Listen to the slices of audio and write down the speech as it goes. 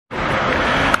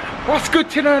What's good,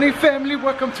 Tinoni family?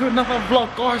 Welcome to another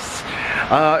vlog, guys.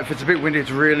 If it's a bit windy, it's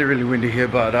really windy here,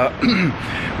 but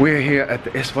we're here at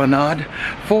the Esplanade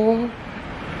for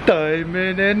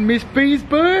Diamond and Miss B's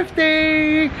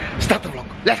birthday. Start the vlog.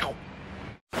 Let's go.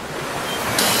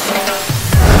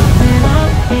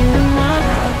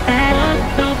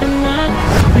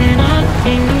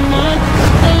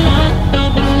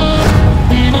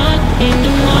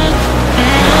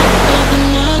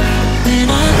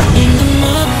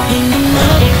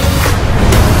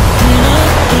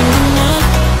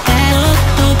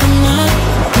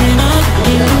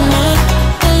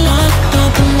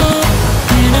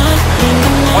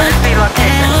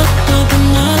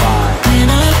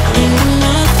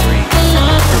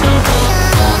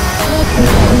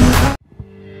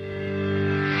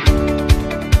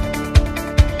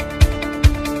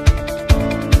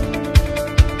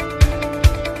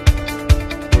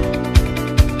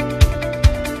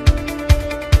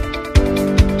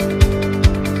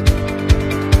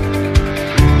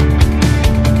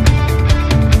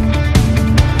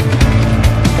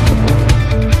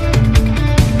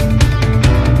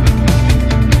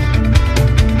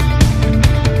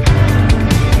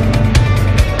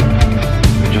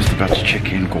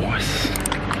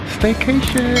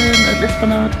 Vacation at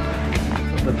Esplanade.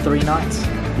 For 3 nights?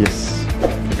 Yes.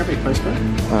 Pick up your postcode?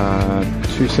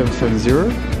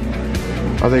 2770.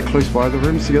 Are they close by the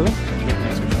rooms together? Yeah,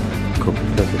 that's good. Cool,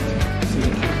 perfect. So you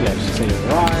can, yeah, just say you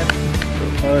arrive, for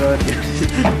the photo,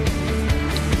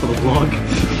 for the vlog.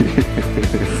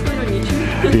 It's going on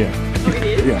YouTube? Yeah. Oh, it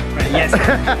is? Yeah. Yes.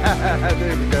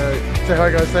 There we go. Say hi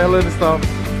guys, say hello to stuff.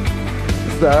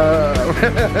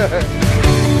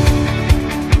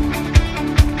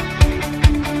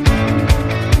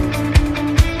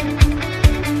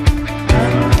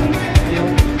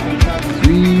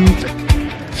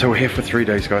 So we're here for 3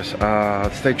 days, guys.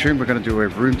 Stay tuned, we're going to do a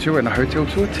room tour and a hotel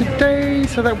tour today.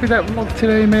 So that'll be that vlog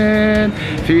today, man.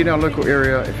 If you're in our local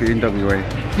area, if you're in WA,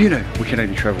 you know we can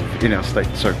only travel in our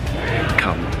state. So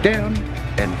come down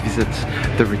and visit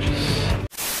the ridges.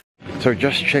 So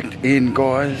just checked in,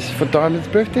 guys, for Diamond's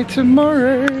birthday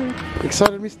tomorrow.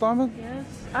 Excited, Miss Diamond? Yes.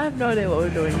 I have no idea what we're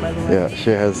doing, by the way. Yeah,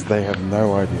 she has. They have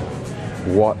no idea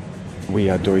what we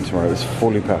are doing tomorrow. It's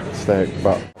fully packed stay,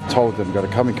 but I told them got to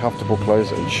come in comfortable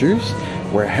clothes and shoes,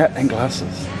 wear a hat and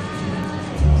glasses.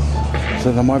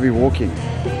 So they might be walking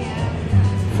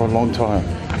for a long time.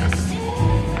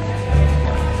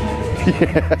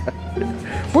 Yeah.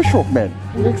 Bushwalk, man.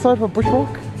 You excited for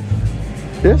bushwalk?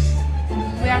 Yes?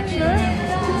 Reaction?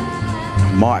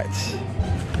 Might.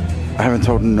 I haven't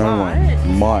told no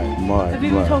one. Might. Have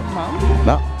you even told Mum?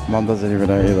 No, Mum doesn't even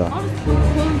know either.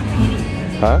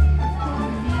 Huh?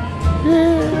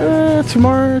 Yeah,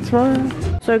 tomorrow.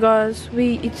 So guys,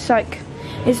 it's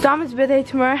Diamond's birthday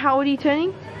tomorrow. How old are you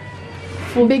turning?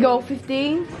 14. Big old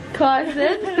 15, Kai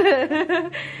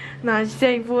said. No, she's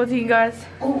saying 14, guys.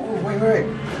 Oh, wait.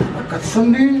 I've got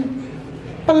some new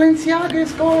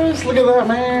Balenciagas, guys. Look at that,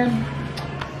 man.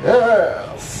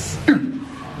 Yes.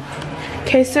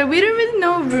 Okay, so we don't really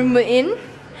know what room we're in.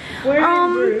 We're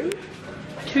in room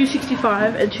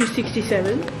 265 and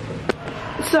 267.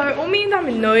 So all me and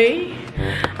Diamond know,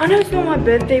 I know it's not my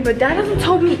birthday, but Dad hasn't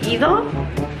told me either. All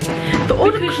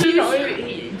the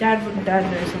clues. Dad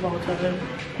knows about it.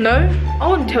 No, I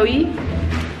won't tell you.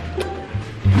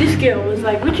 This girl was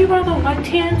like, would you rather white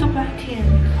tans or black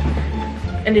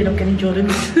tans? Ended up getting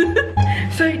Jordans.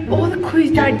 So all the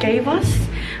clues Dad gave us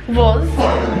was,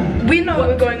 we know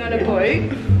we're going on a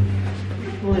boat.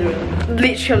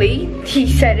 Literally, he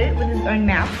said it with his own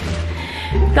mouth.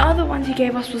 The other ones he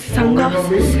gave us was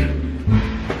sunglasses.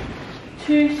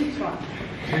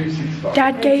 265.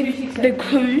 Dad gave the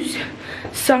clues,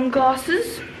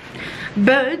 sunglasses,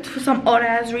 birds for some odd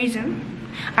ass reason,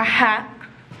 a hat.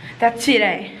 That's it,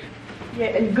 eh?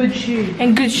 Yeah, and good shoes.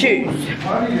 And good shoes.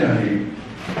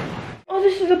 Oh,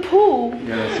 this is a pool.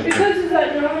 Yeah, that's a Because it's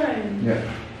like nine. Yeah.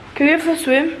 Can we go for a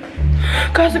swim?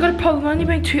 Guys, I got a problem. I'm only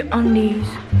buying 2 undies.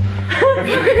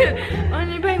 I'm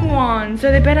only buying 1,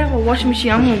 so they better have a washing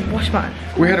machine. I'm gonna wash mine.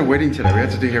 We had a wedding today. We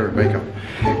had to do hair and makeup,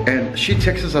 and she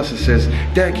texts us and says,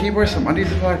 "Dad, can you wear some undies?"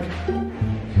 I'm like,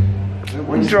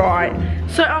 dry.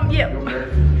 So yeah.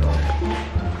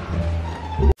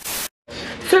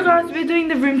 So guys, we're doing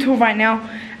the room tour right now.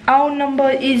 Our number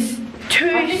is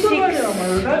 26.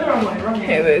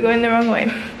 Okay, we're going the wrong way.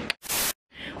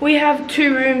 We have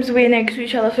 2 rooms. We're next to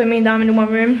each other, so me and Diamond in one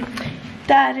room,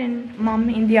 Dad and Mum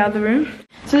in the other room.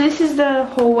 So this is the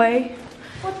hallway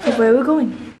of where we're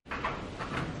going.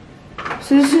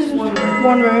 So this is one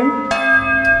room.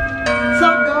 What's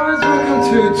up, guys? welcome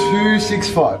to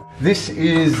 265. This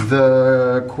is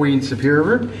the Queen Superior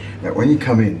room. Now when you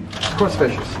come in, it's quite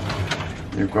spacious.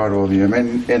 You've got all the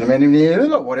amenities,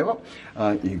 whatever.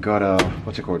 You've got a,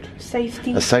 what's it called?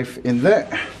 Safety. A safe in there.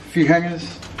 A few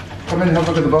hangers. Come in and have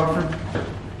a look at the bathroom.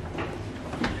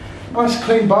 Nice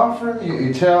clean bathroom.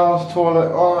 Your towels,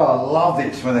 toilet. Oh, I love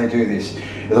this when they do this.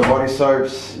 The body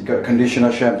soaps, you've got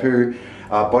conditioner, shampoo,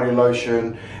 body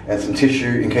lotion, and some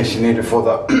tissue in case you need it for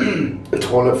the, the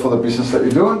toilet for the business that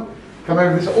you're doing. Come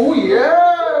over this. Oh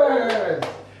yeah!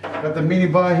 Got the mini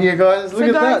bar here, guys. Look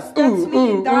at that. That's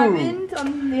me, diamond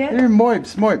on the end. Yeah,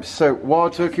 moibs. So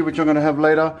wild turkey, which I'm gonna have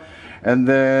later, and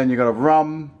then you got a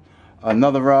rum,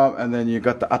 another rum, and then you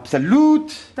got the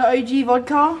Absolute, the OG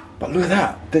vodka. But look at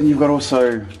that. Then you've got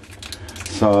also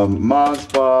some Mars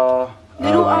bar.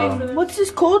 Little what's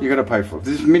this called? You gotta pay for it.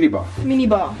 This is mini bar. Mini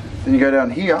bar. Then you go down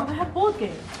here. They have board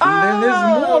games. And then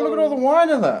there's more. Look at all the wine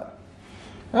in that.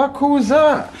 How cool is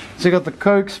that? So you got the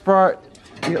Coke, Sprite.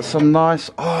 You got some nice,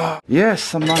 yes,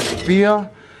 some nice beer.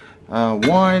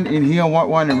 Wine in here, white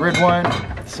wine and red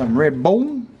wine. Some Red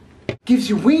Bull. Gives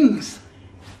you wings.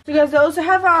 So guys, they also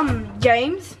have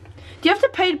games. Do you have to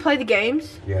pay to play the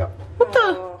games? Yeah. What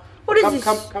the? What is this?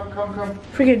 Come.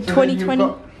 Freaking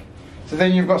 2020. So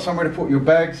then you've got somewhere to put your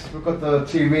bags. We've got the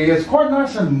TV. It's quite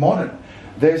nice and modern.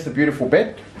 There's the beautiful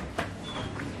bed.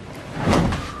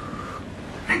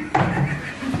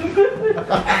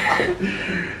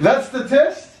 That's the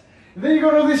test. And then you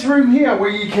got all this room here where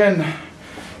you can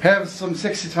have some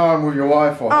sexy time with your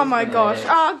wife. Or Oh my gosh.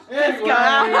 Oh, let's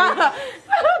go.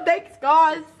 Thanks,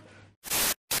 guys.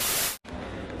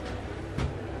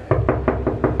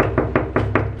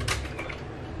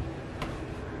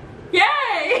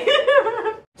 Yay!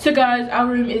 So guys, our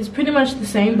room is pretty much the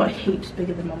same but heaps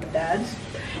bigger than mom and dad's.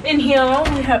 In here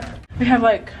we have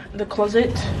like the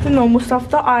closet, The normal stuff,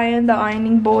 the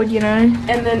ironing board, you know.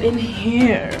 and then in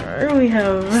here we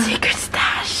have Secret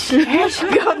stash.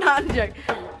 God, no, I'm joking.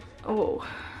 Oh.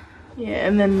 yeah,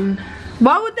 and then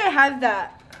Why would they have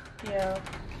that? yeah,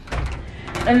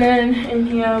 and then in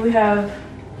here we have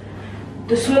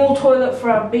the small toilet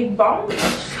for our big bums.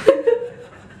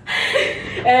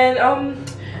 And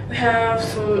we have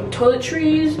some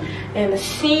toiletries and a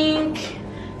sink,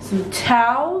 some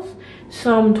towels,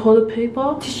 some toilet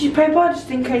paper, Tissue paper, just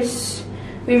in case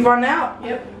we run out.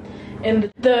 yep,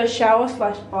 and the shower /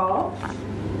 bath.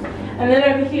 And then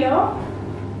over here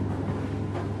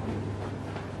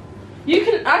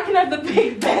I can have the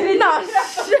big bed in No,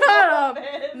 shut up.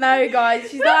 No, guys,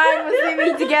 she's lying. We're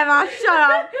sleeping together. Shut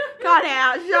up. Cut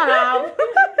out. Shut up.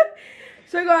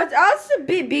 So, guys, ours is a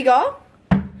bit bigger.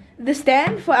 The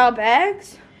stand for our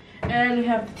bags. And we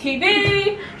have the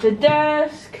TV, the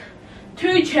desk,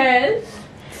 2 chairs.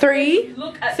 3.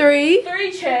 Look at 3.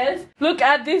 3 chairs. Look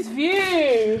at this view.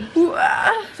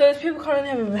 Yeah. So there's people currently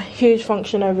having a huge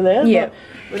function over there. Yeah.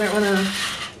 But we don't want to.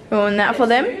 We want that for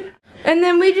them. And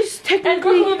then we just And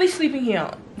technically. we'll be sleeping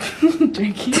here.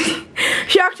 Drinking.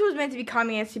 She actually was meant to be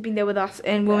coming and sleeping there with us,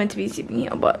 and we're meant to be sleeping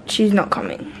here, but she's not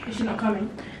coming. Is she not coming?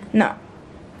 No,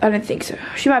 I don't think so.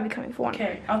 She might be coming for one.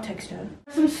 Okay, I'll text her.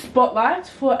 Some spotlights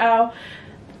for our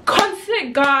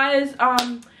concert, guys.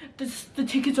 The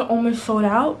tickets are almost sold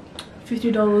out.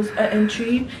 $50 at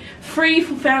entry. Free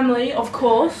for family, of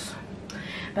course.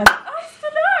 That's us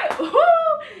tonight. Woo!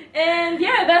 And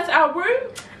yeah, that's our room.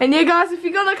 And yeah, guys, if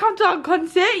you're gonna come to our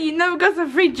concert, you know we got some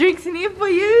free drinks in here for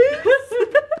you.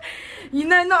 You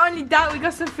know, not only that, we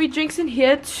got some free drinks in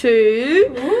here too.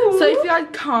 Ooh. So if you guys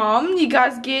come, you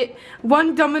guys get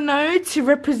 1 domino to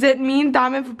represent me and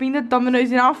Diamond for being the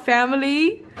dominoes in our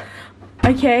family.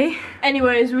 Okay.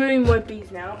 Anyways, we're in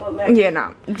Webbies now, but like, Yeah,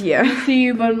 no. Yeah. we'll see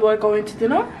you when we're going to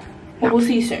dinner. But we'll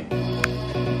see you soon.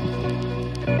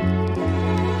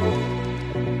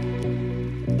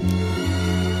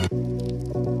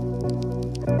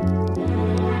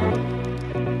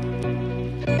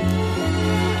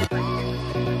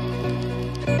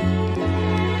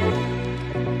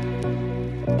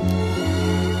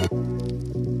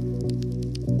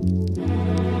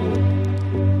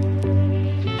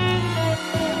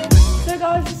 So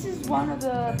guys, this is one of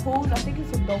the pools. I think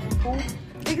it's a dolphin pool.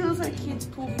 I think it's also a kid's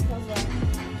pool because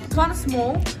it's kind of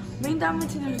small. Me and Dan went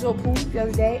to the resort pool the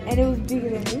other day and it was bigger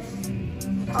than this.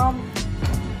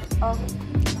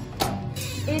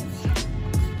 It's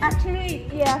actually,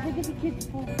 yeah, I think it's a kid's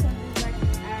pool because there's like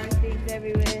arrow things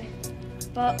everywhere.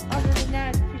 But other than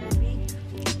that, it's pretty big.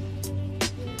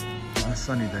 Nice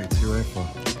sunny day too, eh?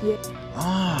 Yeah.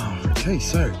 Ah, okay,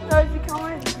 so. So if you come over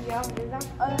here, there's that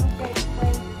other big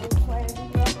place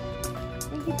over here.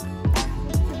 We can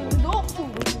access to the resort pool,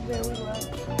 which is where we were.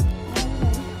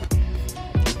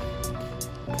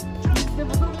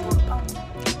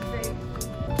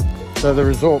 So the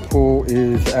resort pool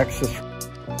is access.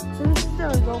 So this is the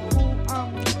resort pool.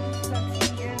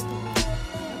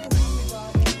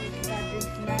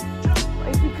 But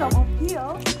if you come up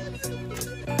here, it's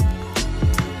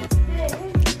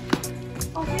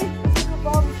like a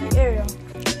barbecue area.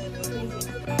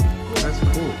 That's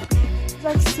cool. It's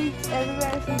like seats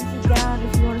everywhere if you sit down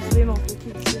if you want to swim or for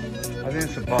kids swimming. I think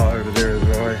it's a bar over there as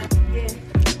well.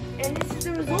 Yeah. And this is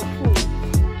the resort pool.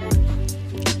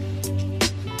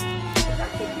 It was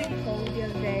actually pretty cold the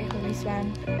other day when we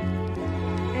swam.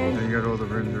 And you got all the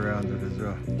rooms around it as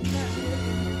well.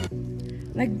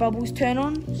 Like bubbles turn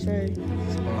on, so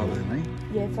Spa there, mate.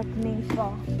 yeah, it's like a mini spa.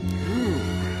 Ooh,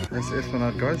 that's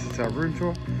Esplanade, guys. It's our room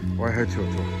tour or a hotel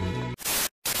tour.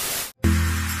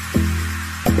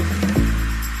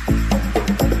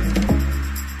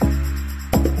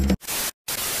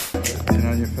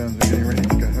 Tina and your family are getting ready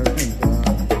to go home.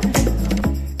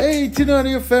 Hey, Tina and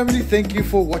your family, thank you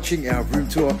for watching our room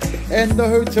tour and the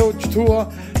hotel tour.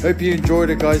 Hope you enjoyed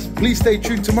it, guys. Please stay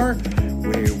tuned tomorrow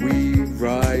where we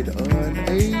ride on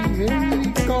a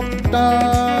helicopter.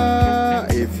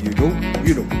 If you know,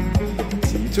 you know.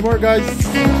 See you tomorrow, guys.